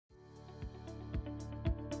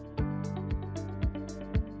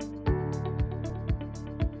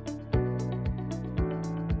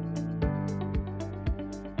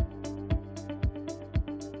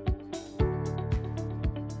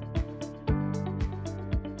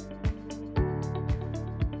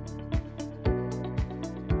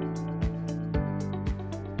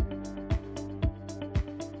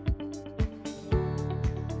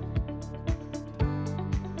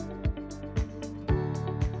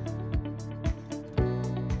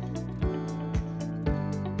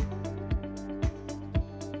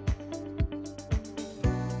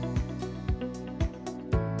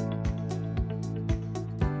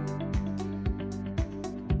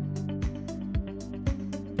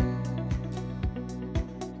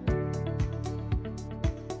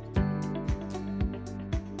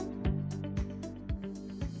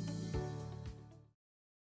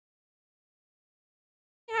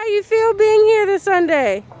you feel being here this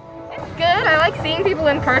Sunday? It's good. I like seeing people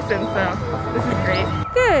in person, so this is great.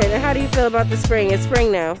 Good. And how do you feel about the spring? It's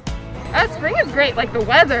spring now. Spring is great, like the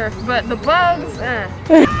weather, but the bugs,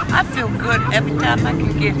 I feel good every time I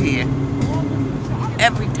can get here.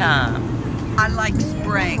 Every time. I like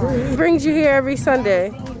spring. What brings you here every Sunday?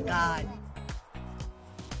 God.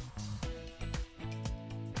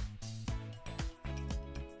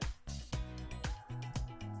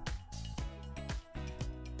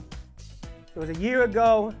 It was a year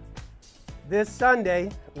ago this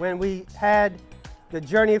Sunday when we had the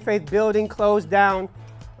Journey of Faith building closed down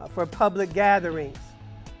for public gatherings.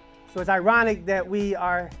 So it's ironic that we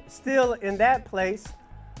are still in that place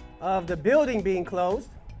of the building being closed.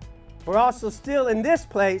 We're also still in this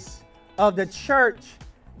place of the church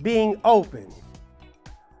being open.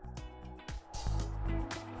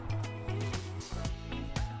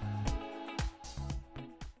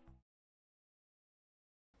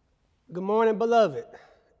 Good morning, beloved.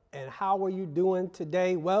 And how are you doing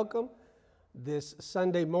today? Welcome this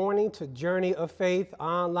Sunday morning to Journey of Faith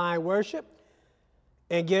online worship.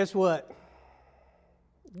 And guess what?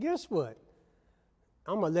 Guess what?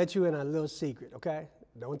 I'm going to let you in on a little secret, okay?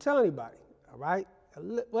 Don't tell anybody, all right?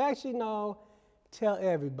 Well, actually, no, tell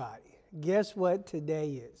everybody. Guess what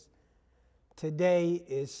today is? Today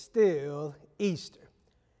is still Easter.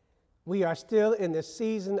 We are still in the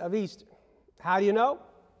season of Easter. How do you know?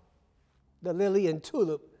 The lily and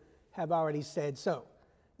tulip have already said so.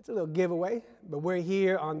 It's a little giveaway, but we're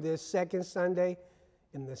here on this second Sunday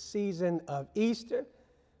in the season of Easter.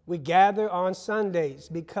 We gather on Sundays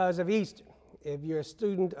because of Easter. If you're a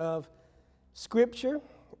student of Scripture,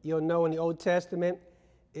 you'll know in the Old Testament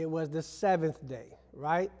it was the seventh day,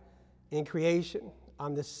 right? In creation,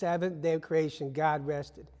 on the seventh day of creation, God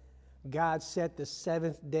rested. God set the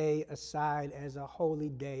seventh day aside as a holy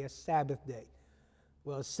day, a Sabbath day.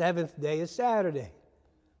 Well, seventh day is Saturday.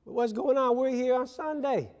 But what's going on? We're here on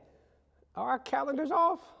Sunday. Are our calendars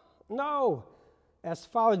off? No. As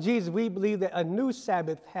followers of Jesus, we believe that a new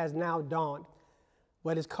Sabbath has now dawned,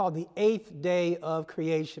 what is called the eighth day of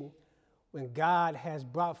creation, when God has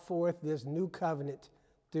brought forth this new covenant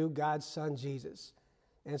through God's Son, Jesus.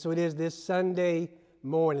 And so it is this Sunday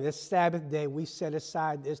morning, this Sabbath day, we set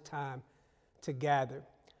aside this time to gather,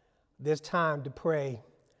 this time to pray,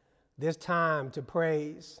 this time to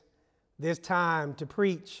praise, this time to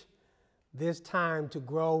preach, this time to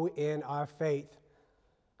grow in our faith.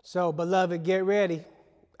 So, beloved, get ready.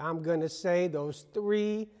 I'm going to say those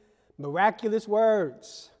three miraculous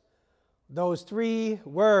words, those three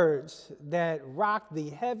words that rock the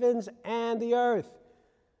heavens and the earth.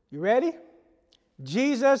 You ready?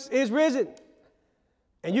 Jesus is risen.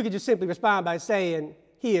 And you can just simply respond by saying,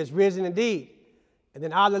 He is risen indeed. And then,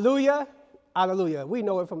 hallelujah. Hallelujah. We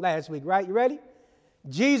know it from last week, right? You ready?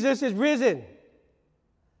 Jesus is risen.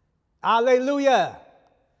 Hallelujah.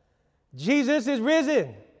 Jesus is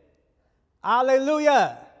risen.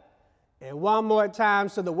 Hallelujah. And one more time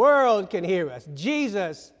so the world can hear us.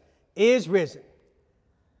 Jesus is risen.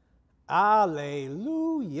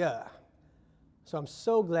 Hallelujah. So I'm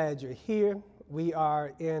so glad you're here. We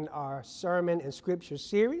are in our sermon and scripture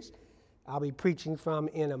series. I'll be preaching from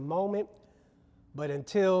in a moment. But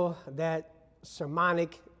until that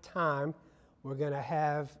sermonic time, we're going to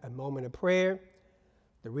have a moment of prayer,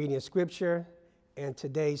 the reading of scripture, and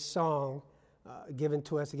today's song given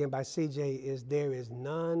to us again by CJ is There Is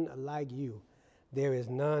None Like You. There is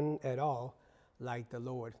none at all like the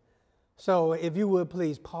Lord. So if you would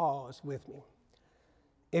please pause with me.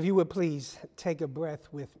 If you would please take a breath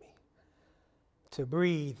with me to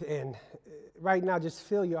breathe, and right now just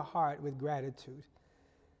fill your heart with gratitude.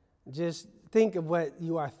 Just think of what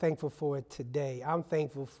you are thankful for today. I'm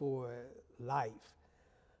thankful for life.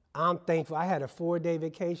 I'm thankful. I had a 4-day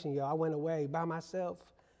vacation, y'all. I went away by myself.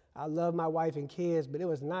 I love my wife and kids, but it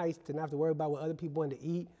was nice to not have to worry about what other people wanted to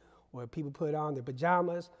eat, or if people put on their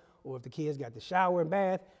pajamas, or if the kids got the shower and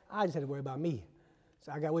bath. I just had to worry about me.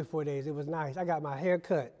 So I got away 4 days. It was nice. I got my hair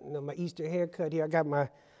cut, my Easter haircut here. I got my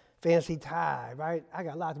fancy tie, right? I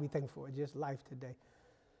got a lot to be thankful for, just life today.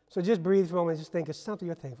 So just breathe for a moment and just think of something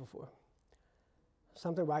you're thankful for.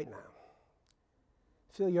 Something right now.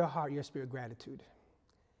 Fill your heart, your spirit, gratitude.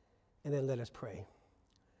 And then let us pray.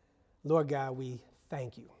 Lord God, we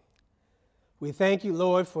thank you. We thank you,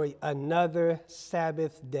 Lord, for another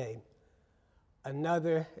Sabbath day.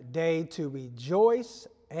 Another day to rejoice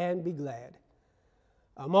and be glad.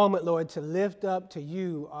 A moment, Lord, to lift up to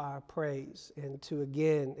you our praise and to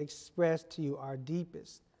again express to you our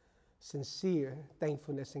deepest, sincere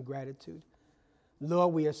thankfulness and gratitude.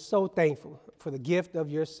 Lord, we are so thankful for the gift of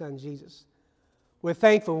your Son, Jesus. We're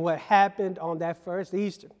thankful for what happened on that first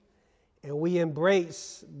Easter. and we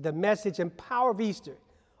embrace the message and power of Easter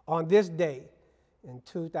on this day in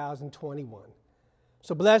 2021.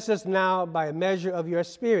 So bless us now by a measure of your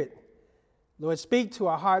Spirit. Lord, speak to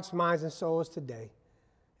our hearts, minds, and souls today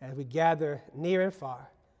as we gather near and far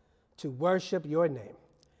to worship your name.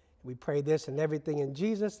 We pray this and everything in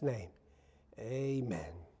Jesus' name.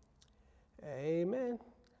 Amen. Amen.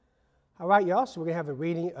 All right, y'all, so we're going to have a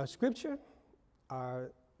reading of Scripture.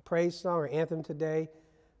 Our praise song or anthem today,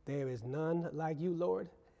 There Is None Like You, Lord.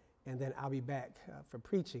 And then I'll be back for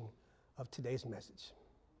preaching of today's message.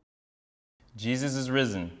 Jesus is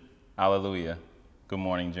risen. Alleluia. Good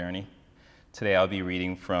morning, Journey. Today I'll be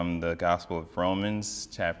reading from the Gospel of Romans,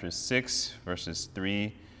 chapter 6, verses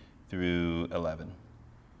 3 through 11.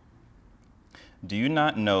 Do you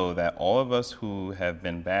not know that all of us who have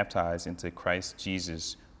been baptized into Christ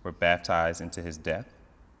Jesus were baptized into his death?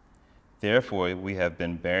 Therefore, we have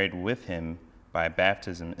been buried with him by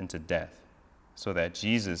baptism into death, so that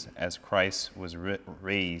Jesus, as Christ was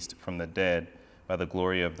raised from the dead by the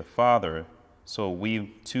glory of the Father, so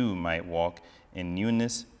we too might walk in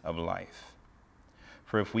newness of life.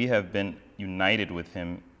 For if we have been united with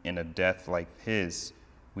him in a death like his,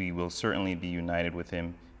 we will certainly be united with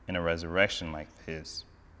him in a resurrection like his.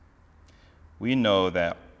 We know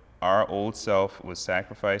that our old self was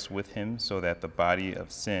sacrificed with him so that the body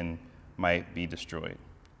of sin might be destroyed,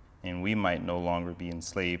 and we might no longer be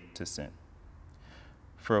enslaved to sin.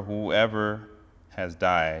 For whoever has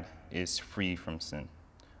died is free from sin.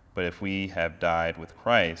 But if we have died with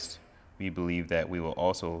Christ, we believe that we will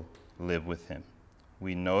also live with him.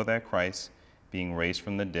 We know that Christ, being raised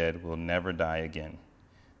from the dead, will never die again.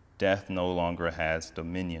 Death no longer has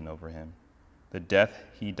dominion over him. The death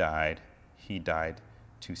he died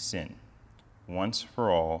to sin, once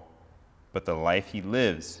for all, but the life he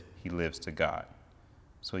lives to God.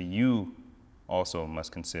 So you also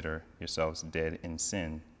must consider yourselves dead in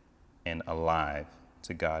sin and alive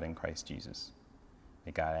to God in Christ Jesus.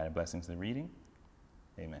 May God add a blessing to the reading.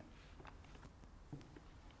 Amen.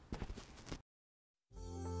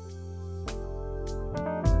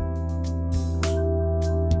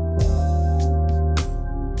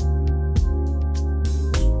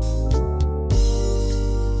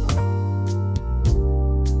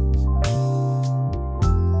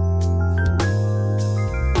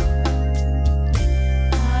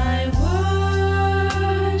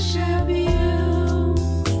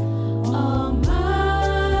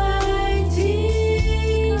 Almighty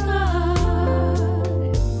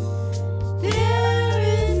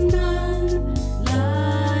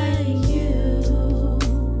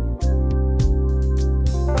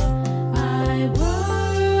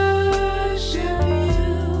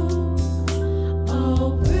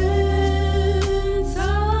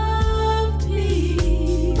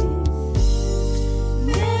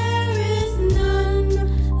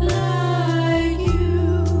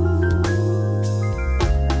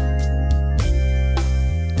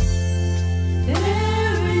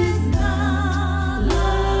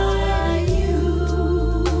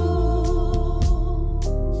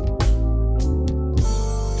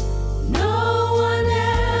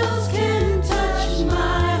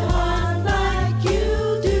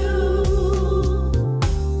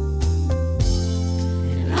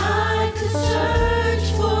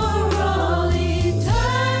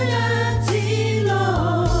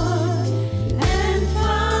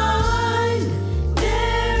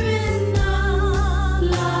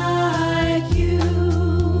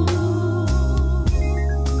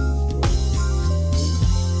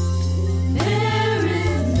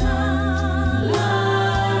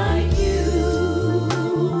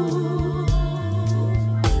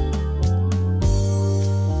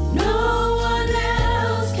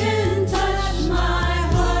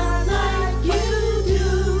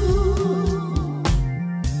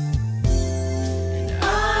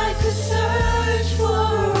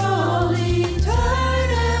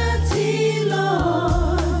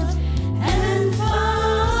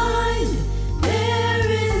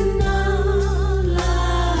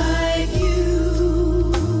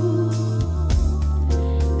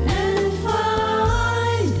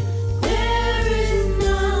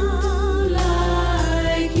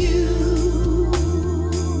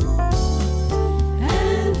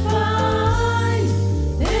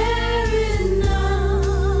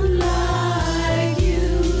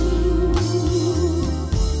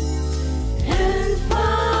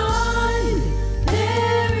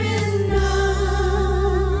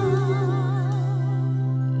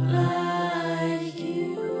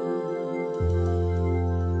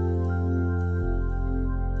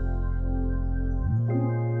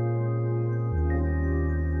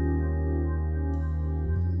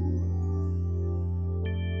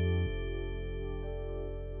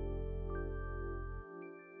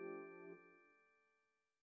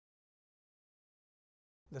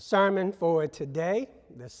The sermon for today,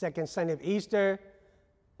 the second Sunday of Easter.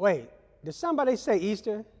 Wait, did somebody say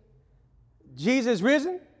Easter? Jesus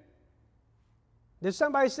risen? Did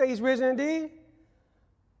somebody say he's risen indeed?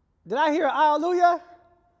 Did I hear hallelujah?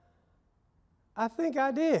 I think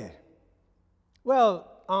I did. Well,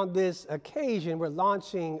 on this occasion, we're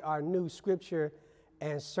launching our new scripture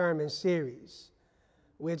and sermon series,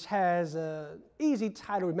 which has an easy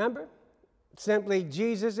title to remember. Simply,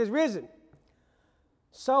 Jesus is risen.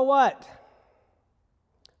 So what?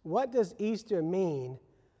 What does Easter mean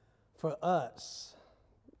for us,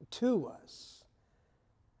 to us?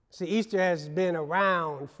 See, Easter has been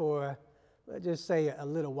around for, let's just say, a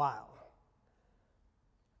little while.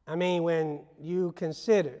 I mean, when you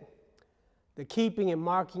consider the keeping and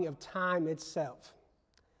marking of time itself,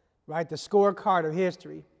 right, the scorecard of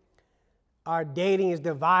history, our dating is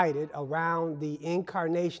divided around the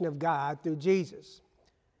incarnation of God through Jesus.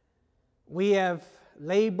 We have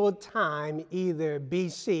labeled time either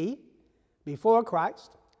BC, before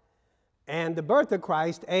Christ, and the birth of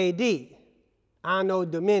Christ, AD, Anno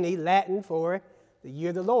Domini, Latin for the year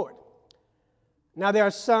of the Lord. Now, there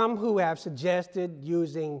are some who have suggested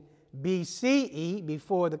using BCE,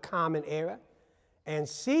 before the Common Era, and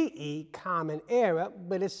CE, Common Era,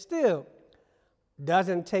 but it still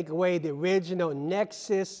doesn't take away the original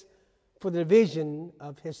nexus for the division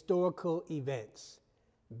of historical events,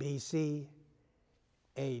 BC,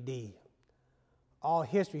 AD. All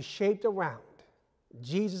history shaped around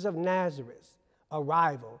Jesus of Nazareth's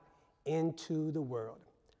arrival into the world.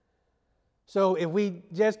 So if we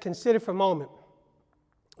just consider for a moment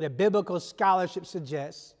that biblical scholarship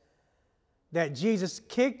suggests that Jesus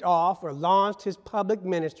kicked off or launched his public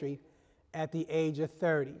ministry at the age of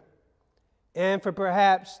 30. And for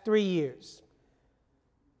perhaps 3 years,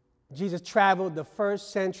 Jesus traveled the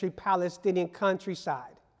first century Palestinian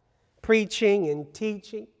countryside, preaching and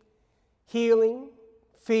teaching, healing,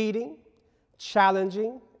 feeding,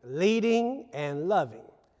 challenging, leading, and loving.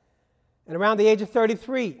 And around the age of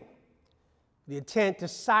 33, the intent to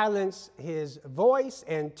silence his voice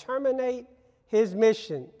and terminate his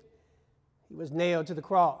mission, he was nailed to the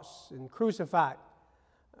cross and crucified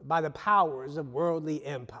by the powers of worldly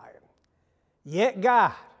empire. Yet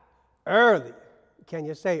God, early, can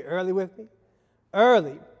you say early with me?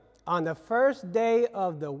 Early, on the first day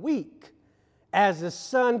of the week, as the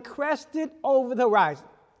sun crested over the horizon,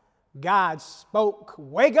 God spoke,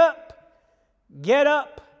 "Wake up, get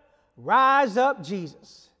up, rise up,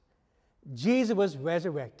 Jesus." Jesus was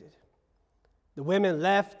resurrected. The women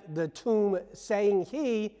left the tomb saying,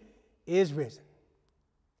 "He is risen.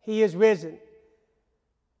 He is risen.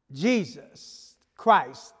 Jesus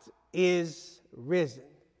Christ is risen."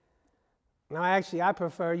 Now, actually, I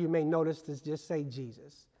prefer, you may notice, to just say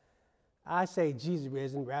Jesus. I say Jesus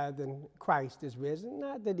risen rather than Christ is risen.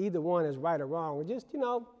 Not that either one is right or wrong. Just,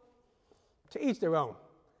 to each their own.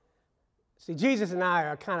 See, Jesus and I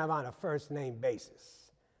are kind of on a first name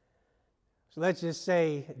basis. So let's just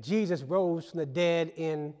say Jesus rose from the dead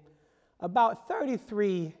in about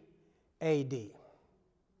 33 AD.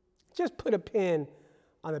 Just put a pin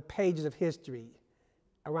on the pages of history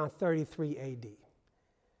around 33 AD.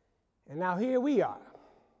 And now here we are,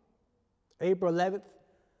 April 11th,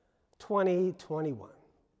 2021.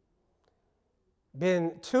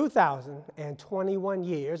 Been 2,021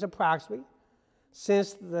 years approximately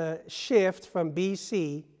since the shift from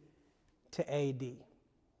BC to AD.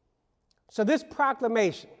 So this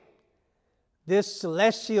proclamation, this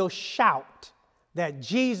celestial shout that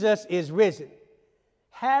Jesus is risen,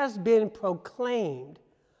 has been proclaimed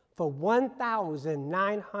for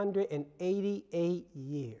 1,988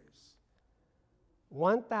 years.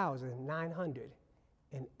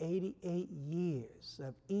 1,988 years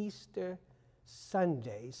of Easter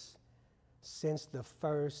Sundays since the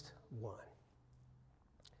first one.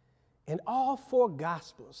 And all four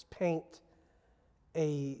Gospels paint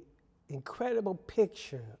an incredible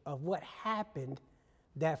picture of what happened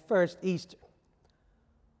that first Easter.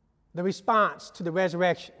 The response to the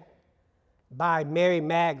resurrection by Mary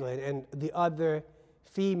Magdalene and the other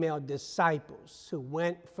female disciples who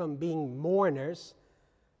went from being mourners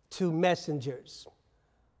to messengers,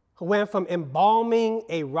 who went from embalming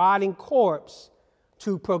a rotting corpse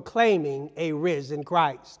to proclaiming a risen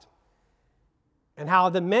Christ. And how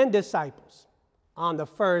the men disciples on the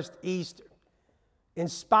first Easter,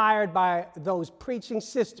 inspired by those preaching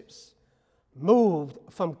sisters, moved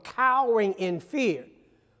from cowering in fear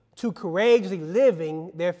to courageously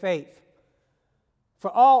living their faith.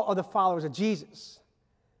 For all of the followers of Jesus,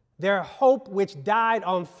 their hope, which died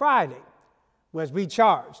on Friday, was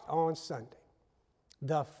recharged on Sunday.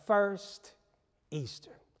 The first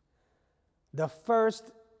Easter. The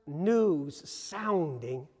first news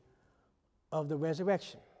sounding of the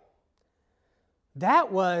resurrection.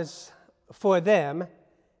 That was for them,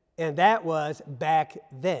 and that was back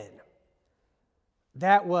then.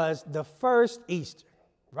 That was the first Easter,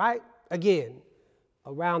 right? Again,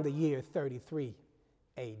 around the year 33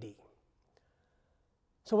 AD.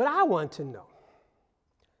 So what I want to know,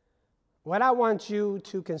 what I want you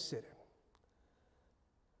to consider,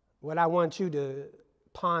 what I want you to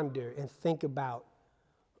ponder and think about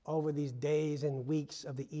over these days and weeks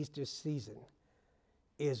of the Easter season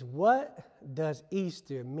is, what does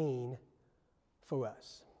Easter mean for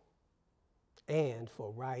us and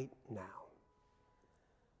for right now?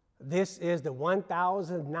 This is the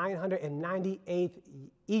 1998th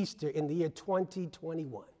Easter in the year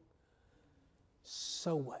 2021.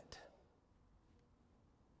 So what?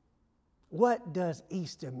 What does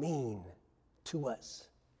Easter mean to us?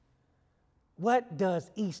 What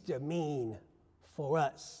does Easter mean for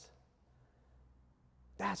us?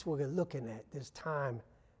 That's what we're looking at this time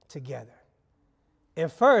together.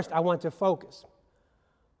 And first, I want to focus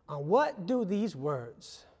on, what do these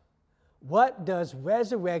words, what does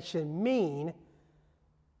resurrection mean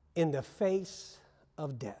in the face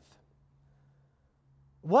of death?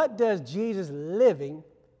 What does Jesus living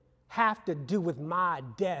have to do with my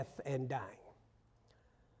death and dying?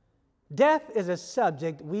 Death is a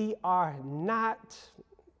subject we are not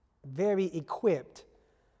very equipped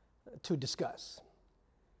to discuss.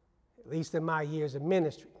 At least in my years of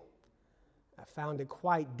ministry, I found it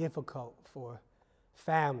quite difficult for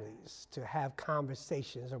families to have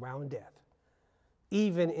conversations around death.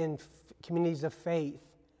 Even in communities of faith,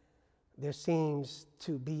 there seems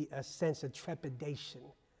to be a sense of trepidation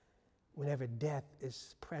whenever death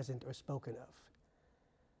is present or spoken of.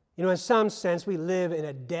 You know, in some sense, we live in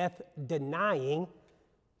a death-denying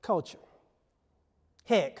culture.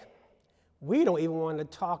 Heck, we don't even want to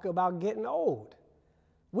talk about getting old.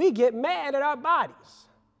 We get mad at our bodies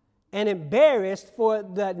and embarrassed for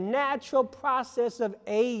the natural process of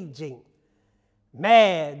aging.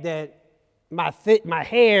 Mad that my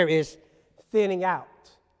hair is thinning out.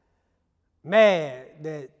 Mad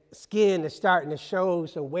that skin is starting to show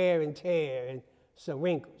some wear and tear and some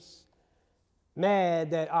wrinkles.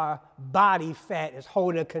 Mad that our body fat is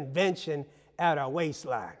holding a convention at our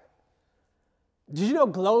waistline. Did you know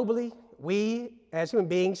globally, we as human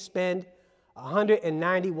beings spend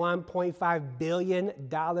 $191.5 billion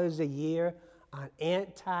a year on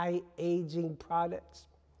anti-aging products?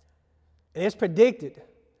 And it's predicted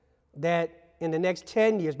that in the next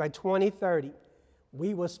 10 years, by 2030,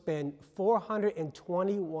 we will spend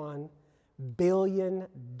 $421 billion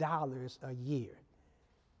a year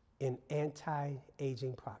in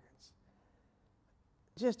anti-aging products.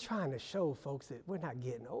 Just trying to show folks that we're not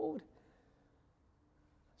getting old.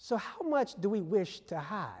 So how much do we wish to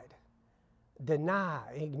hide, deny,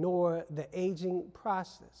 ignore the aging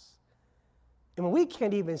process? And when we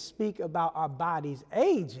can't even speak about our bodies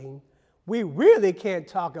aging, we really can't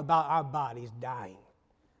talk about our bodies dying.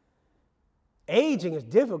 Aging is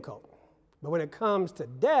difficult, but when it comes to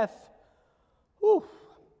death, whew,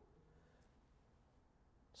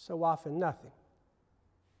 so often nothing.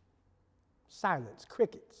 Silence,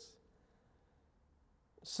 crickets.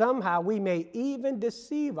 Somehow we may even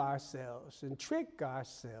deceive ourselves and trick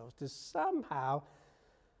ourselves to somehow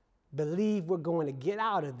believe we're going to get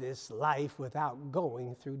out of this life without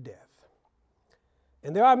going through death.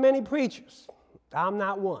 And there are many preachers, I'm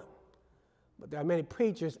not one, but there are many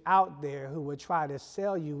preachers out there who will try to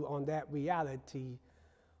sell you on that reality,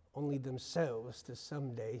 only themselves to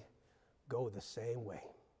someday go the same way.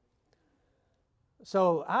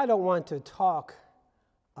 So I don't want to talk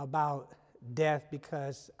about death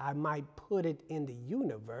because I might put it in the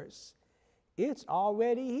universe. It's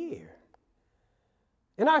already here.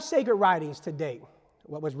 In our sacred writings today,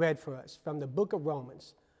 what was read for us from the book of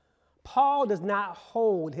Romans, Paul does not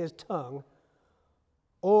hold his tongue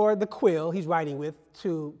or the quill he's writing with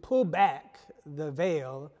to pull back the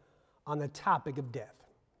veil on the topic of death.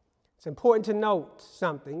 It's important to note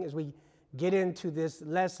something as we get into this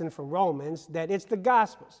lesson from Romans, that it's the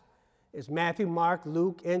Gospels. It's Matthew, Mark,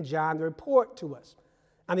 Luke, and John that report to us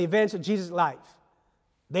on the events of Jesus' life.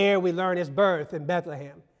 There we learn his birth in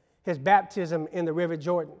Bethlehem, his baptism in the River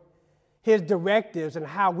Jordan, his directives on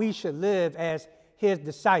how we should live as his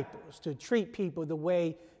disciples, to treat people the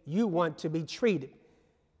way you want to be treated.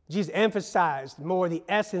 Jesus emphasized more the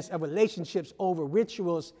essence of relationships over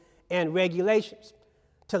rituals and regulations.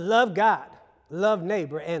 To love God, love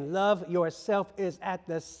neighbor, and love yourself is at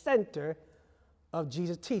the center of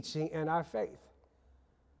Jesus' teaching and our faith.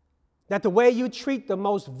 That the way you treat the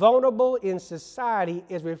most vulnerable in society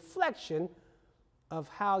is reflection of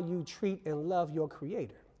how you treat and love your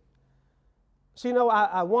Creator. So, you know,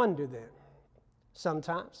 I wonder then,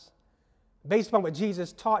 sometimes, based upon what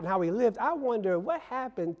Jesus taught and how he lived, I wonder what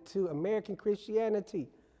happened to American Christianity.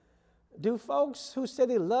 Do folks who say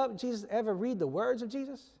they love Jesus ever read the words of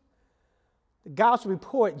Jesus? The gospel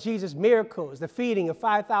report Jesus' miracles, the feeding of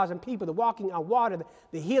 5,000 people, the walking on water,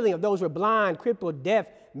 the healing of those who are blind, crippled, deaf,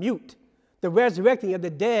 mute, the resurrecting of the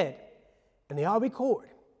dead. And they all record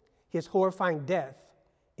his horrifying death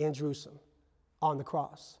in Jerusalem on the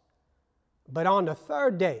cross. But on the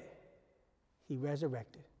third day, he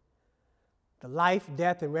resurrected. The life,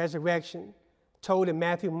 death, and resurrection told in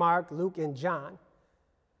Matthew, Mark, Luke, and John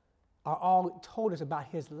are all told us about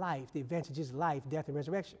his life, the events of his life, death, and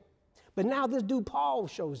resurrection. But now this dude Paul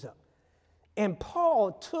shows up. And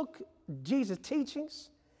Paul took Jesus' teachings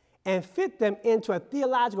and fit them into a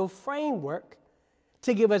theological framework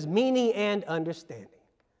to give us meaning and understanding.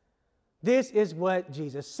 This is what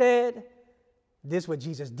Jesus said. This is what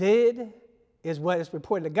Jesus did. Is what is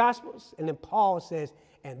reported in the Gospels. And then Paul says,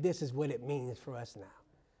 and this is what it means for us now.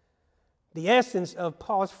 The essence of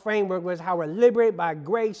Paul's framework was how we're liberated by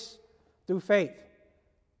grace through faith.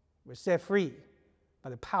 We're set free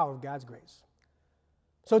by the power of God's grace.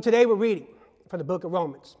 So today we're reading from the book of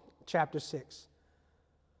Romans, chapter 6.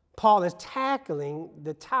 Paul is tackling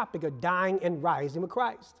the topic of dying and rising with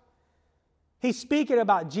Christ. He's speaking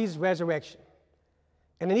about Jesus' resurrection.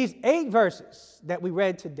 And in these 8 verses that we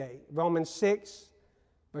read today, Romans 6,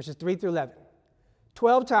 verses 3 through 11,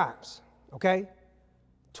 12 times, okay?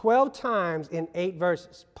 12 times in 8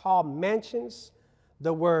 verses, Paul mentions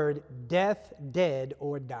the word death, dead,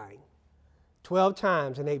 or dying. 12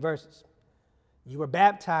 times in 8 verses. You were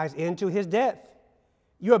baptized into his death.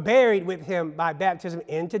 You are buried with him by baptism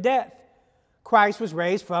into death. Christ was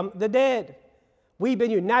raised from the dead. We've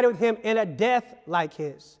been united with him in a death like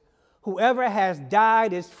his. Whoever has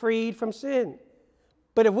died is freed from sin.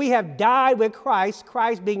 But if we have died with Christ,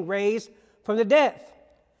 Christ being raised from the death,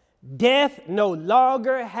 death no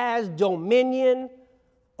longer has dominion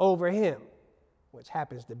over him, which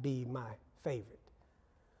happens to be my favorite.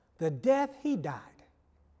 The death he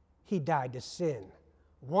died to sin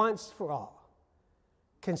once for all.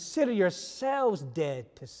 Consider yourselves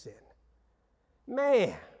dead to sin.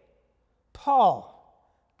 Man, Paul,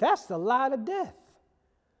 that's a lot of death.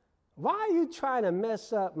 Why are you trying to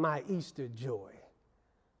mess up my Easter joy?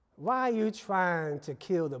 Why are you trying to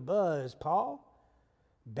kill the buzz, Paul?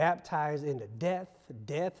 Baptized into death,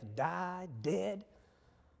 died, dead.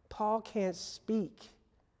 Paul can't speak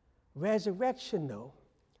resurrection, though,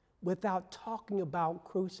 without talking about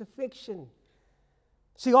crucifixion.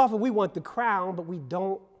 See, often we want the crown, but we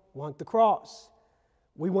don't want the cross.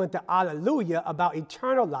 We want the hallelujah about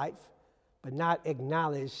eternal life, but not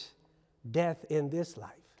acknowledge death in this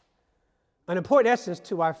life. An important essence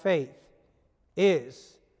to our faith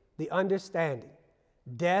is the understanding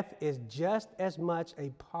death is just as much a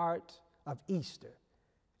part of Easter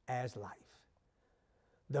as life.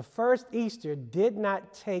 The first Easter did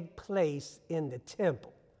not take place in the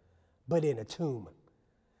temple, but in a tomb.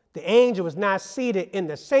 The angel was not seated in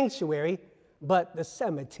the sanctuary, but the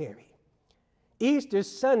cemetery. Easter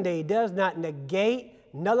Sunday does not negate,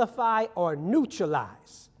 nullify, or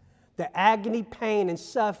neutralize the agony, pain, and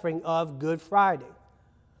suffering of Good Friday.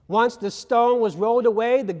 Once the stone was rolled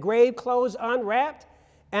away, the grave clothes unwrapped,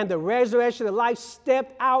 and the resurrection of life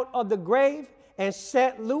stepped out of the grave and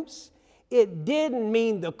set loose, it didn't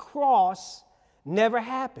mean the cross never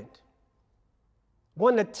happened.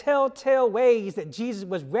 One of the telltale ways that Jesus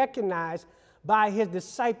was recognized by his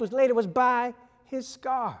disciples later was by his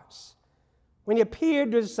scars. When he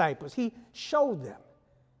appeared to the disciples, he showed them.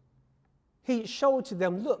 He showed to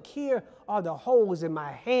them, look, here are the holes in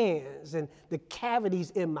my hands and the cavities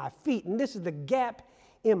in my feet, and this is the gap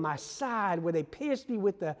in my side where they pierced me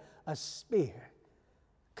with a spear.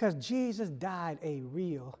 Because Jesus died a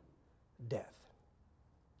real death.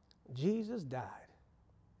 Jesus died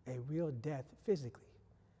a real death physically.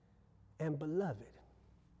 And beloved,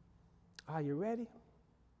 are you ready?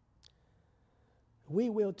 We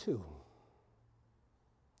will too.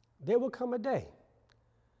 There will come a day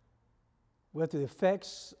where the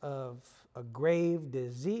effects of a grave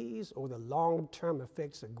disease or the long-term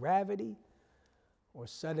effects of gravity or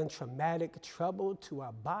sudden traumatic trouble to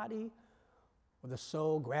our body or the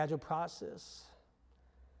soul gradual process,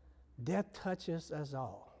 death touches us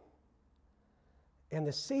all. And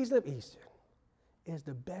the season of Easter is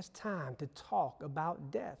the best time to talk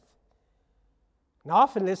about death. Now,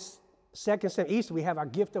 often this second Sunday Easter, we have our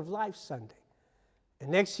Gift of Life Sunday. And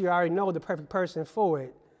next year, I already know the perfect person for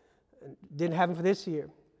it. Didn't happen for this year.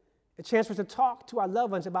 a chance for us to talk to our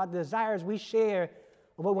loved ones about the desires we share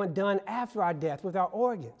of what went done after our death with our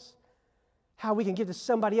organs, how we can give to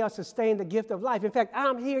somebody else, sustain the gift of life. In fact,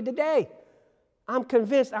 I'm here today. I'm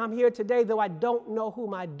convinced I'm here today, though I don't know who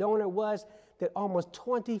my donor was, that almost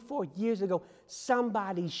 24 years ago,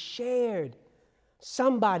 somebody shared,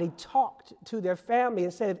 somebody talked to their family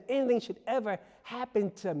and said, if anything should ever happen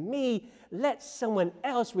to me, let someone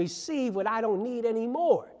else receive what I don't need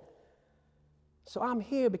anymore. So I'm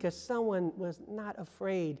here because someone was not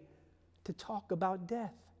afraid to talk about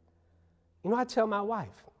death. You know, I tell my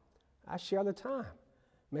wife, I share all the time,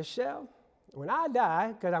 Michelle, when I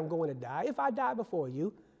die, because I'm going to die, if I die before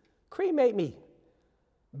you, cremate me.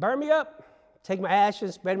 Burn me up. Take my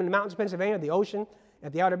ashes, spread them in the mountains of Pennsylvania, the ocean,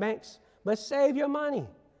 at the Outer Banks. But save your money.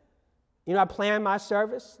 You know, I plan my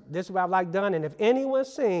service. This is what I've like done. And if anyone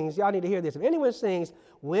sings, y'all need to hear this. If anyone sings,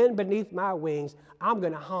 Wind Beneath My Wings, I'm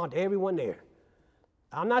going to haunt everyone there.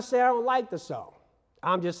 I'm not saying I don't like the song.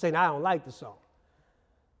 I'm just saying I don't like the song.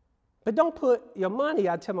 But don't put your money,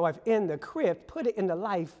 I tell my wife, in the crypt. Put it in the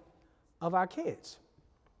life of our kids.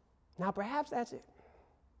 Now, perhaps that's it.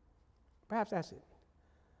 Perhaps that's it.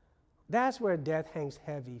 That's where death hangs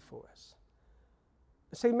heavy for us.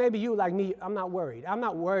 See, maybe you, like me, I'm not worried. I'm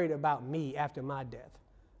not worried about me after my death.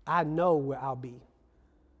 I know where I'll be.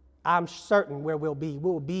 I'm certain where we'll be.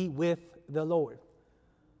 We'll be with the Lord.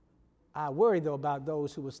 I worry, though, about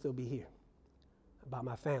those who will still be here, about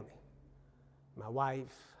my family, my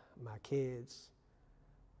wife, my kids,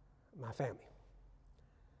 my family.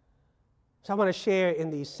 So I want to share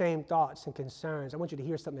in these same thoughts and concerns. I want you to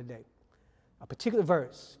hear something today. A particular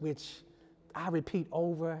verse which I repeat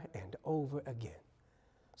over and over again.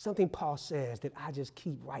 Something Paul says that I just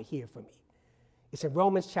keep right here for me. It's in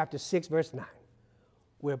Romans chapter 6, verse 9,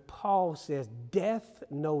 where Paul says, death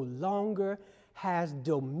no longer has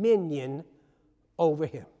dominion over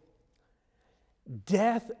him.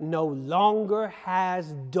 Death no longer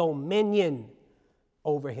has dominion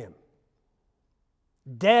over him.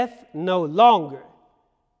 Death no longer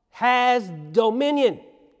has dominion.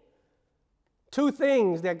 Two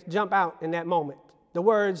things that jump out in that moment. The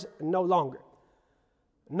words no longer.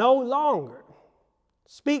 No longer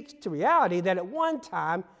speaks to reality that at one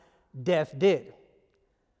time death did.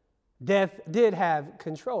 Death did have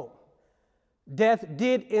control. Death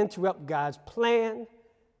did interrupt God's plan.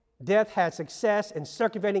 Death had success in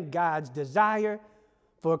circumventing God's desire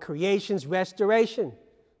for creation's restoration.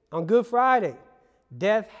 On Good Friday,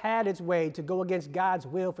 death had its way to go against God's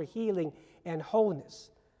will for healing and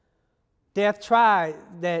wholeness. Death tried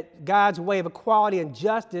that God's way of equality and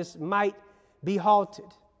justice might be halted.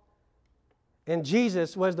 And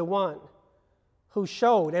Jesus was the one who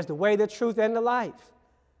showed, as the way, the truth, and the life,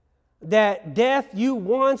 that death you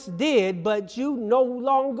once did, but you no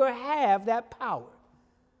longer have that power.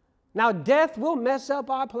 Now, death will mess up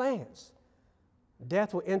our plans.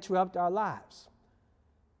 Death will interrupt our lives.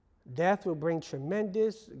 Death will bring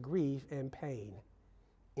tremendous grief and pain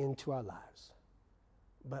into our lives.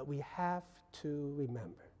 But we have to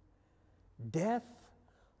remember, death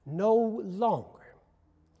no longer.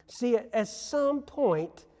 See, at some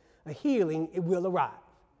point, a healing will arrive.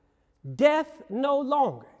 Death no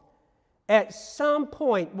longer. At some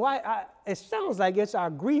point, it sounds like it's our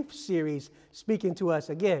grief series speaking to us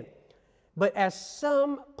again. But at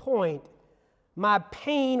some point, my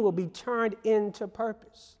pain will be turned into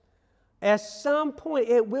purpose. At some point,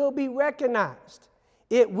 it will be recognized.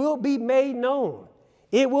 It will be made known.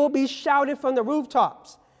 It will be shouted from the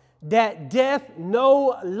rooftops that death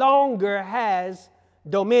no longer has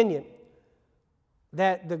dominion.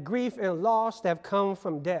 That the grief and loss that have come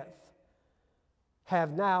from death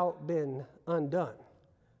have now been undone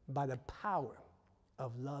by the power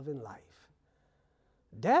of love and life.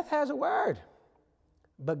 Death has a word,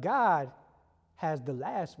 but God has the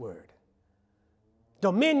last word.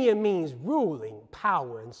 Dominion means ruling,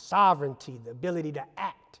 power, and sovereignty, the ability to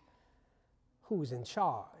act. Who's in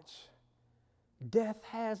charge? Death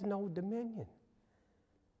has no dominion.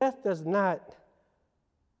 Death does not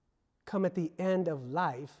come at the end of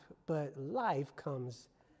life, but life comes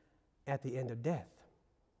at the end of death.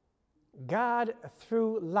 God,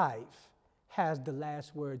 through life, has the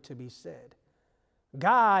last word to be said.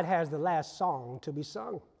 God has the last song to be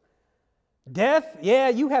sung. Death, yeah,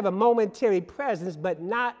 you have a momentary presence, but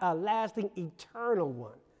not a lasting, eternal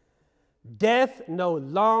one. Death no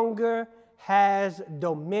longer has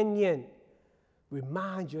dominion.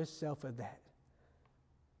 Remind yourself of that.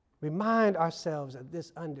 Remind ourselves of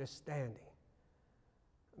this understanding.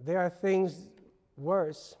 There are things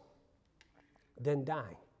worse than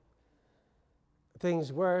dying.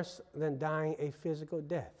 Things worse than dying a physical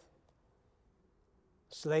death.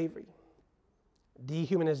 slavery,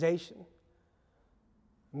 dehumanization,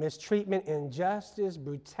 mistreatment, injustice,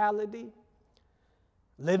 brutality,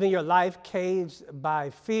 living your life caged by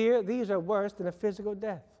fear. These are worse than a physical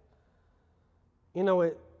death. You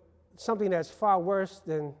know, something that's far worse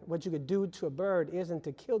than what you could do to a bird isn't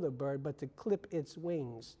to kill the bird, but to clip its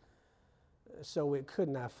wings so it could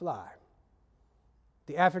not fly.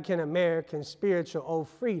 The African-American spiritual O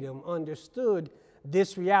Freedom understood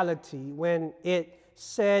this reality when it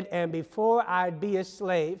said, "And before I'd be a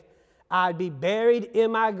slave, I'd be buried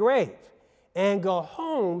in my grave and go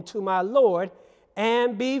home to my Lord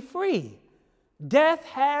and be free. Death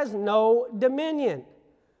has no dominion."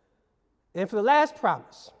 And for the last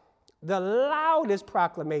promise, the loudest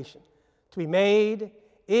proclamation to be made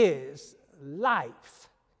is life.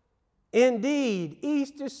 Indeed,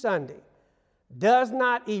 Easter Sunday does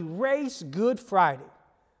not erase Good Friday,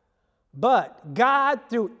 but God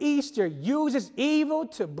through Easter uses evil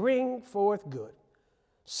to bring forth good,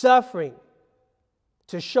 suffering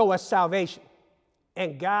to show us salvation,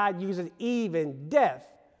 and God uses even death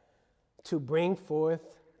to bring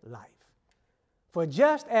forth life. For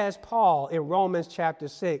just as Paul in Romans chapter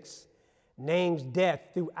 6 names death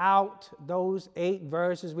throughout those 8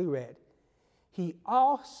 verses we read, he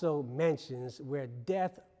also mentions where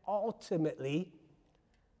death ultimately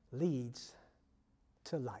leads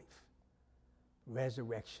to life,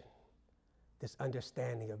 resurrection, this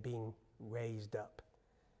understanding of being raised up.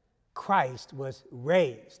 Christ was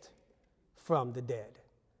raised from the dead.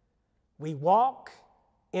 We walk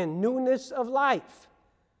in newness of life.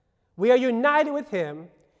 We are united with him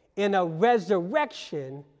in a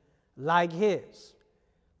resurrection like his.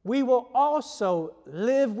 We will also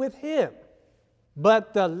live with him,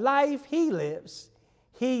 but the life he lives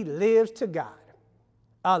to God,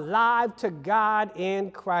 alive to God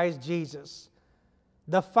in Christ Jesus.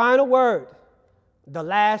 The final word, the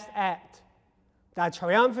last act, the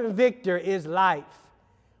triumphant victor is life,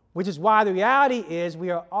 which is why the reality is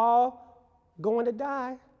we are all going to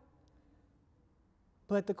die.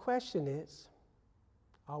 But the question is,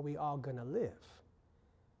 are we all going to live?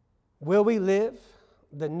 Will we live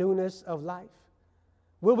the newness of life?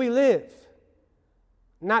 Will we live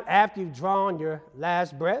not after you've drawn your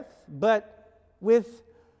last breath, but with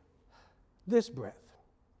this breath?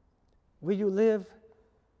 Will you live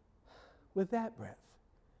with that breath?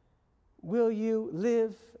 Will you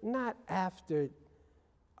live not after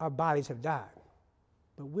our bodies have died,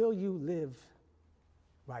 but will you live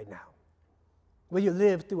right now? Will you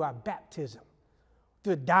live through our baptism,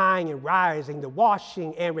 through the dying and rising, the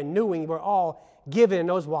washing and renewing we're all given in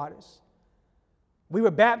those waters? We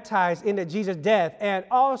were baptized into Jesus' death and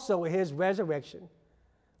also his resurrection.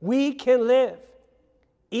 We can live.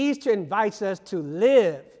 Easter invites us to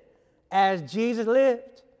live as Jesus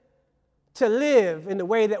lived, to live in the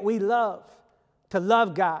way that we love, to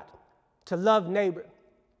love God, to love neighbor,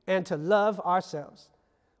 and to love ourselves.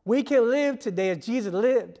 We can live today as Jesus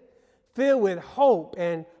lived, filled with hope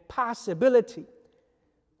and possibility.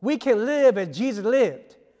 We can live as Jesus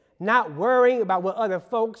lived, not worrying about what other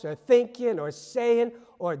folks are thinking or saying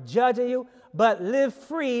or judging you, but live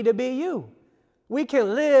free to be you. We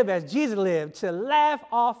can live as Jesus lived, to laugh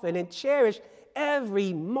often and cherish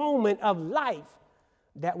every moment of life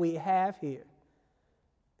that we have here.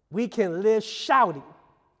 We can live shouting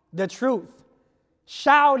the truth,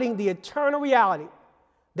 shouting the eternal reality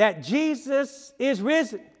that Jesus is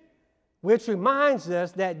risen, which reminds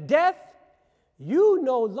us that death, you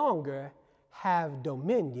no longer have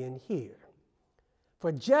dominion here.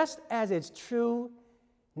 For just as it's true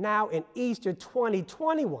now in Easter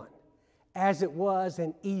 2021, as it was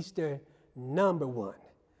in Easter number 1,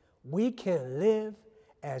 we can live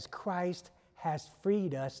as Christ has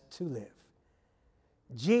freed us to live.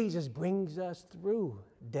 Jesus brings us through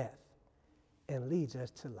death and leads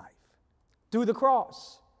us to life. Through the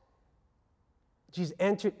cross, Jesus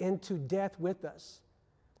entered into death with us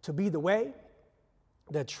to be the way,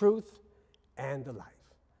 the truth, and the life.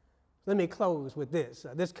 Let me close with this.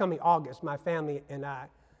 This coming August, my family and I,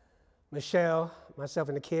 Michelle, myself,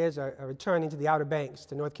 and the kids are returning to the Outer Banks,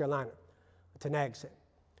 to North Carolina, to Nags Head.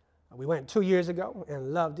 We went 2 years ago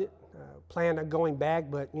and loved it. Planned on going back,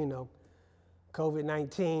 but, you know,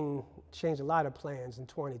 COVID-19 changed a lot of plans in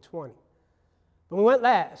 2020. When we went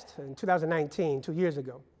last, in 2019, 2 years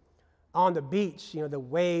ago, on the beach, you know, the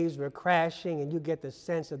waves were crashing, and you get the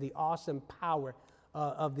sense of the awesome power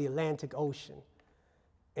of the Atlantic Ocean.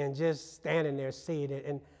 And just standing there seeing it.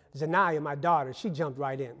 And Zanaya, my daughter, she jumped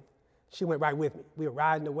right in. She went right with me. We were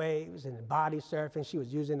riding the waves and body surfing. She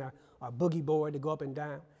was using our boogie board to go up and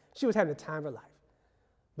down. She was having the time of her life.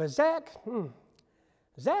 But Zach,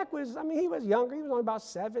 Zach was, he was younger. He was only about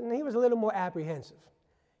 7, and he was a little more apprehensive.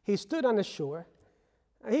 He stood on the shore.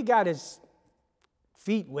 He got his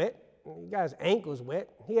feet wet. He got his ankles wet.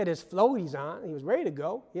 He had his floaties on. He was ready to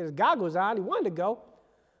go. He had his goggles on. He wanted to go.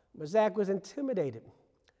 But Zach was intimidated.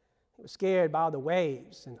 He was scared by the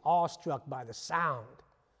waves and awestruck by the sound.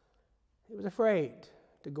 He was afraid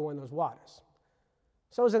to go in those waters.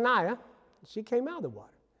 So Zanaya, she came out of the water.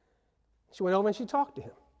 She went over and she talked to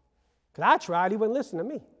him. Because I tried, he wouldn't listen to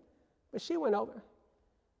me. But she went over.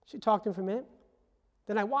 She talked to him for a minute.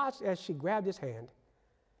 Then I watched as she grabbed his hand.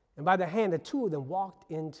 And by the hand, the two of them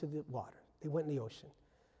walked into the water. They went in the ocean.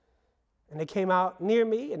 And they came out near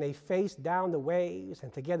me, and they faced down the waves,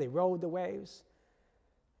 and together they rode the waves.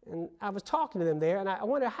 And I was talking to them there, and I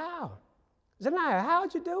wondered how. Zanaya,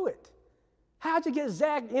 how'd you do it? How'd you get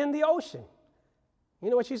Zach in the ocean? You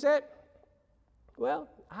know what she said? Well,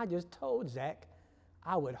 I just told Zach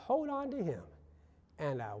I would hold on to him,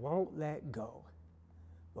 and I won't let go.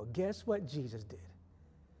 Well, guess what Jesus did?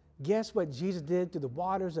 Guess what Jesus did through the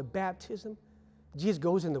waters of baptism? Jesus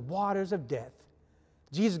goes in the waters of death.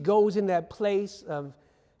 Jesus goes in that place of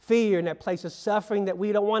fear, in that place of suffering that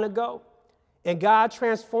we don't want to go. And God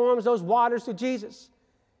transforms those waters to Jesus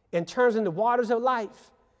and turns into waters of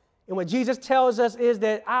life. And what Jesus tells us is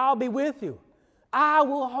that I'll be with you. I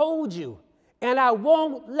will hold you, and I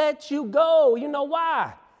won't let you go. You know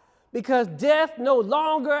why? Because death no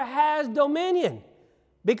longer has dominion.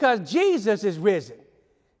 Because Jesus is risen.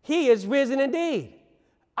 He is risen indeed.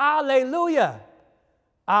 Alleluia.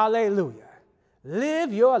 Alleluia.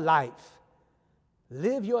 Live your life.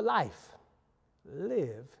 Live your life.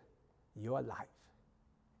 Live your life.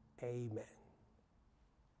 Amen.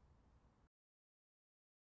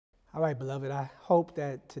 All right, beloved, I hope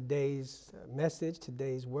that today's message,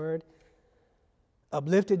 today's word,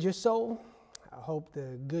 uplifted your soul. I hope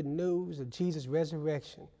the good news of Jesus'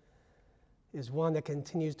 resurrection is one that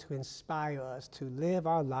continues to inspire us to live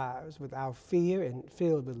our lives without fear and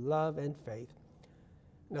filled with love and faith.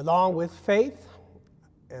 And along with faith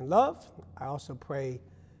and love, I also pray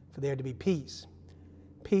for there to be peace.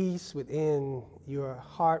 Peace within your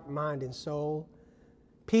heart, mind, and soul.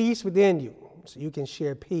 Peace within you, so you can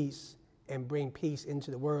share peace and bring peace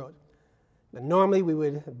into the world. Now, normally we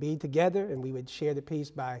would be together and we would share the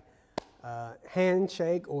peace by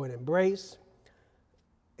handshake or an embrace.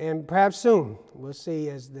 And perhaps soon, we'll see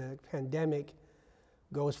as the pandemic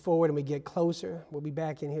goes forward and we get closer, we'll be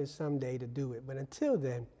back in here someday to do it. But until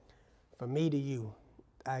then, from me to you,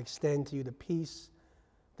 I extend to you the peace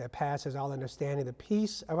that passes all understanding, the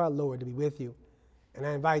peace of our Lord to be with you. And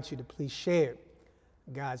I invite you to please share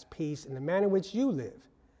God's peace in the manner in which you live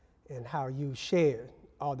and how you share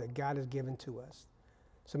all that God has given to us.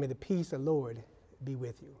 So may the peace of the Lord be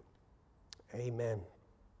with you. Amen.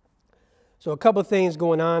 So a couple of things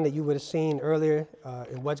going on that you would have seen earlier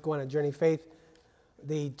in what's going on at Journey of Faith.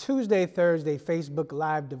 The Tuesday, Thursday Facebook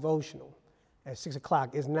Live devotional at 6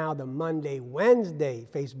 o'clock is now the Monday, Wednesday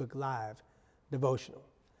Facebook Live devotional.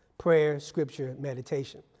 Prayer, scripture,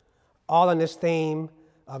 meditation. All on this theme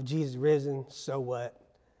of Jesus risen, so what?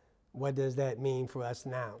 What does that mean for us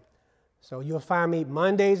now? So you'll find me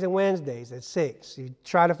Mondays and Wednesdays at 6. You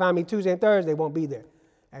try to find me Tuesday and Thursday, won't be there.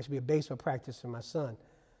 Actually, a baseball practice for my son.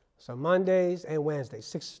 So Mondays and Wednesdays,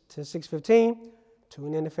 6 to 6:15,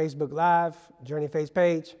 tune in to Facebook Live, Journey of Faith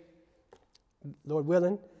page, Lord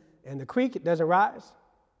willing, and the creek doesn't rise,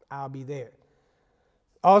 I'll be there.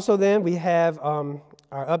 Also then, we have our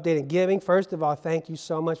updated giving. First of all, thank you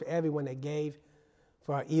so much for everyone that gave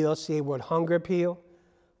for our ELCA World Hunger Appeal,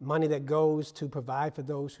 money that goes to provide for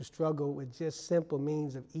those who struggle with just simple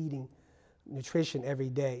means of eating nutrition every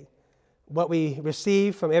day. What we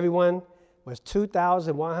received from everyone was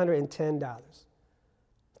 $2,110.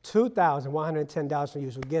 $2,110 from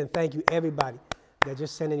you. So again, thank you everybody that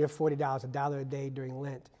just sent in your $40, $1 a day during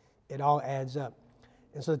Lent. It all adds up.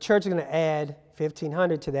 And so the church is going to add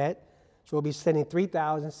 $1,500 to that. So we'll be sending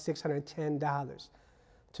 $3,610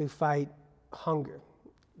 to fight hunger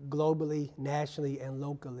globally, nationally, and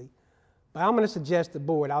locally. But I'm going to suggest the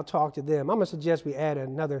board, I'll talk to them. I'm going to suggest we add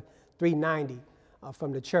another $390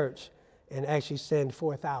 from the church and actually send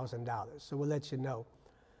 $4,000. So we'll let you know.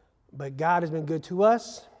 But God has been good to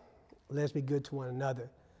us. Let's be good to one another,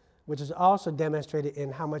 which is also demonstrated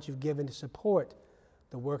in how much you've given to support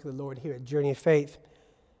the work of the Lord here at Journey of Faith.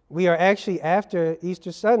 We are actually, after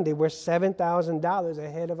Easter Sunday, we're $7,000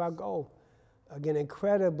 ahead of our goal. Again,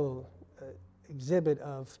 incredible exhibit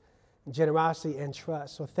of generosity and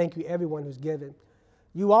trust. So thank you everyone who's given.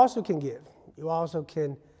 You also can give. You also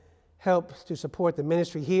can help to support the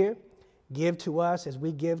ministry here. Give to us as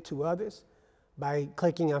we give to others. by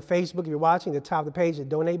clicking on Facebook. If you're watching, the top of the page, the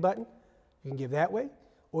donate button. You can give that way.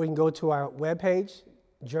 Or you can go to our webpage,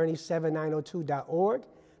 journey7902.org.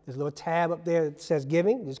 There's a little tab up there that says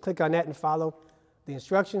giving. Just click on that and follow the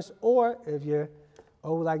instructions. Or if you're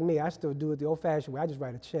old like me, I still do it the old-fashioned way. I just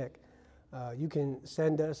write a check. You can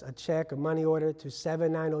send us a check or money order to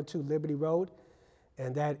 7902 Liberty Road,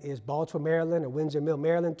 and that is Baltimore, Maryland, or Windsor Mill,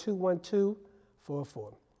 Maryland,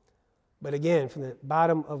 21244. But again, from the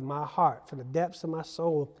bottom of my heart, from the depths of my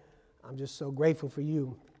soul, I'm just so grateful for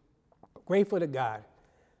you, grateful to God,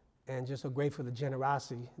 and just so grateful for the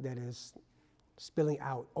generosity that is spilling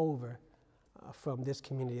out over from this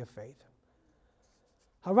community of faith.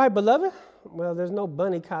 All right, beloved. Well, there's no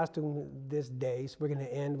bunny costume this day, so we're going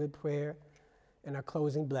to end with prayer and our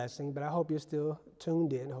closing blessing. But I hope you're still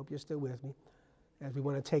tuned in. I hope you're still with me as we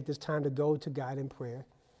want to take this time to go to God in prayer.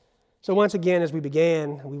 So once again, as we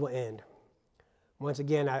began, we will end. Once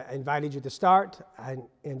again, I invited you to start. I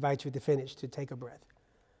invite you to finish, to take a breath,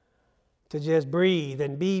 to just breathe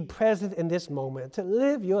and be present in this moment, to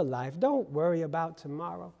live your life. Don't worry about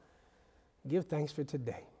tomorrow. Give thanks for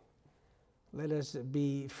today. Let us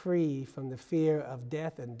be free from the fear of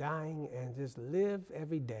death and dying and just live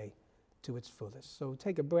every day to its fullest. So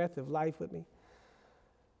take a breath of life with me.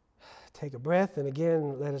 Take a breath, and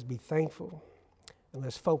again, let us be thankful, and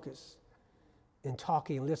let's focus in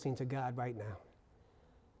talking and listening to God right now.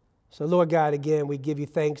 So Lord God, again, we give you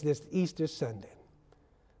thanks this Easter Sunday,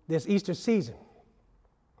 this Easter season,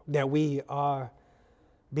 that we are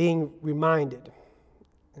being reminded,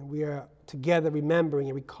 and we are together remembering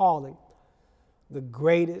and recalling the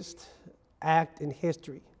greatest act in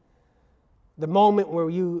history, the moment where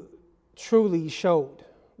you truly showed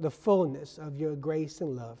the fullness of your grace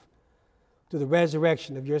and love through the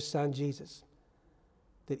resurrection of your Son, Jesus.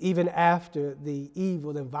 That even after the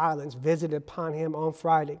evil and violence visited upon him on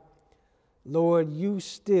Friday, Lord, you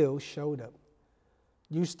still showed up.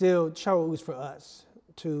 You still chose for us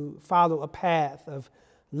to follow a path of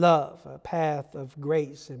love, a path of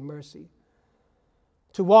grace and mercy,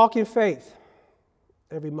 to walk in faith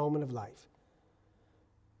every moment of life.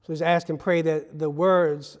 So just ask and pray that the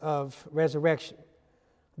words of resurrection,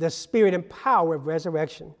 the spirit and power of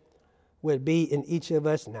resurrection would be in each of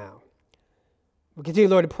us now. We continue,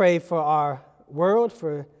 Lord, to pray for our world,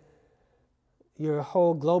 for your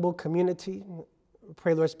whole global community. We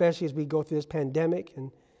pray, Lord, especially as we go through this pandemic,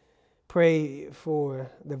 and pray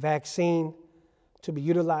for the vaccine to be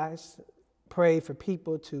utilized. Pray for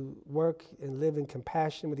people to work and live in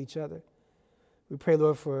compassion with each other. We pray,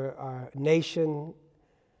 Lord, for our nation,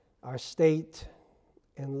 our state,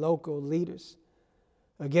 and local leaders.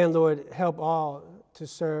 Again, Lord, help all to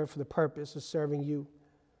serve for the purpose of serving you,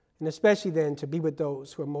 and especially then to be with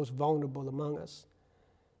those who are most vulnerable among us.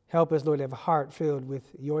 Help us, Lord, to have a heart filled with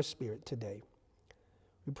your spirit today.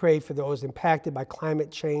 We pray for those impacted by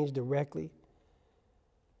climate change directly.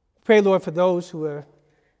 Pray, Lord, for those who are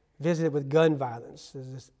visited with gun violence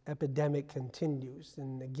as this epidemic continues.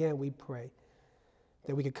 And again, we pray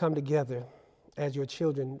that we could come together as your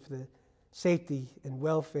children for the safety and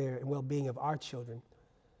welfare and well-being of our children,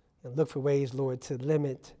 and look for ways, Lord, to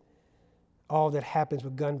limit all that happens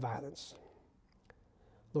with gun violence.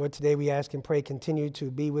 Lord, today we ask and pray, continue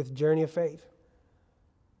to be with Journey of Faith,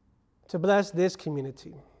 to bless this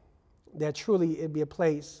community, that truly it be a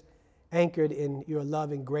place anchored in your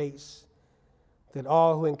love and grace, that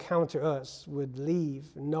all who encounter us would leave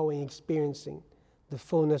knowing, experiencing the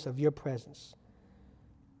fullness of your presence.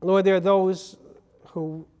 Lord, there are those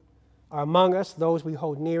who are among us, those we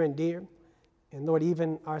hold near and dear, and Lord,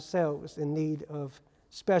 even ourselves in need of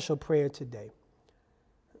special prayer today.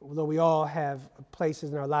 Lord, we all have places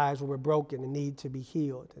in our lives where we're broken and need to be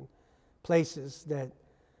healed, and places that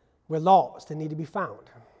we're lost and need to be found.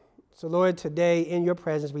 So Lord, today in your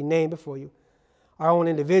presence, we name before you our own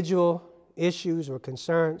individual issues or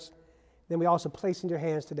concerns. Then we also place in your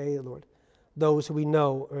hands today, Lord, those who we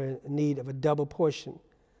know are in need of a double portion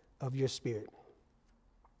of your spirit.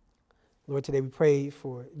 Lord, today we pray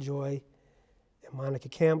for Joy and Monica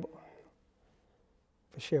Campbell,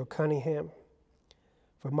 for Cheryl Cunningham,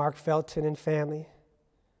 for Mark Felton and family,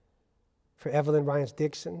 for Evelyn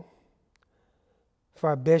Ryans-Dixon, for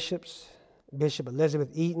our bishops, Bishop Elizabeth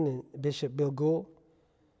Eaton and Bishop Bill Gould,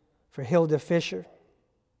 for Hilda Fisher,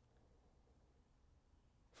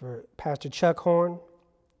 for Pastor Chuck Horn,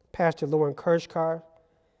 Pastor Lauren Kirschkar,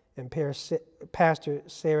 and Pastor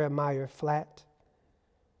Sarah Meyer Flatt,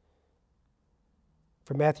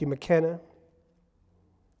 for Matthew McKenna,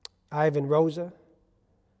 Ivan Rosa,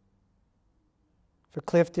 for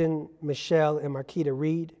Clifton, Michelle, and Marquita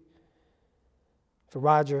Reed, for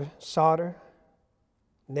Roger Sauter,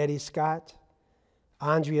 Nettie Scott,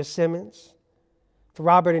 Andrea Simmons, for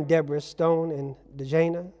Robert and Deborah Stone and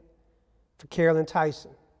Dejana, for Carolyn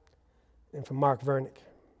Tyson, and for Mark Vernick.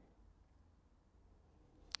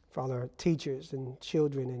 For all our teachers and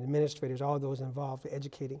children and administrators, all those involved in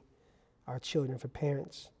educating our children, for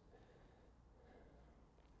parents.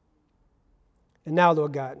 And now,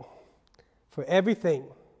 Lord God, for everything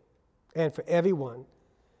and for everyone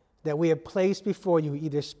that we have placed before you,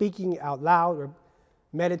 either speaking out loud or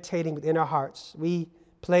meditating within our hearts, we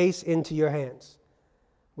place into your hands.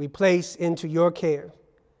 We place into your care.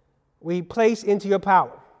 We place into your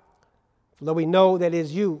power. For Lord, we know that it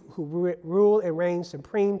is you who rule and reign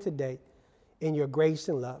supreme today in your grace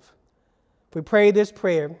and love. We pray this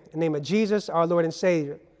prayer in the name of Jesus, our Lord and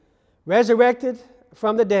Savior, resurrected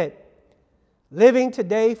from the dead, living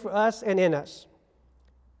today for us and in us,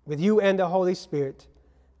 with you and the Holy Spirit,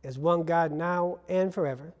 as one God now and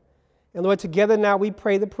forever. And Lord, together now we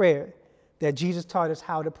pray the prayer that Jesus taught us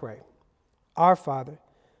how to pray. Our Father,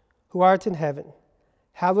 who art in heaven,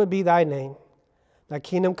 hallowed be thy name. Thy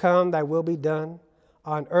kingdom come, thy will be done,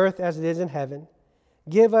 on earth as it is in heaven.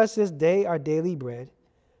 Give us this day our daily bread.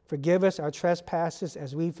 Forgive us our trespasses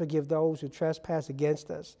as we forgive those who trespass against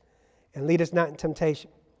us. And lead us not in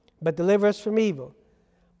temptation, but deliver us from evil.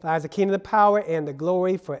 For thine is the kingdom, the power, and the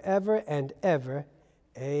glory forever and ever.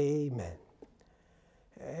 Amen.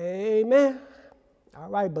 Amen. All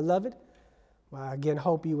right, beloved. Well, I again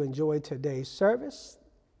hope you enjoyed today's service.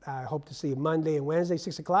 I hope to see you Monday and Wednesday,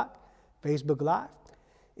 6 o'clock, Facebook Live.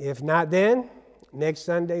 If not then, next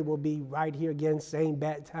Sunday we'll be right here again, same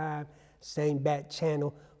bat time, same bat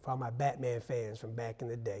channel for all my Batman fans from back in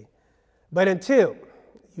the day. But until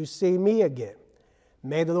you see me again,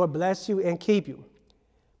 may the Lord bless you and keep you.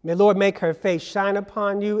 May the Lord make her face shine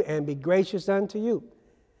upon you and be gracious unto you.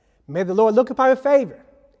 May the Lord look upon your favor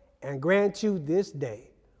and grant you this day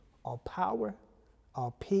all power,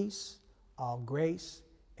 all peace, all grace,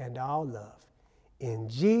 and all love. In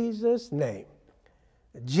Jesus' name,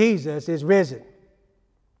 Jesus is risen.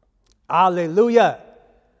 Hallelujah.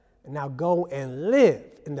 And now go and live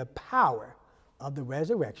in the power of the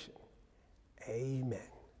resurrection. Amen.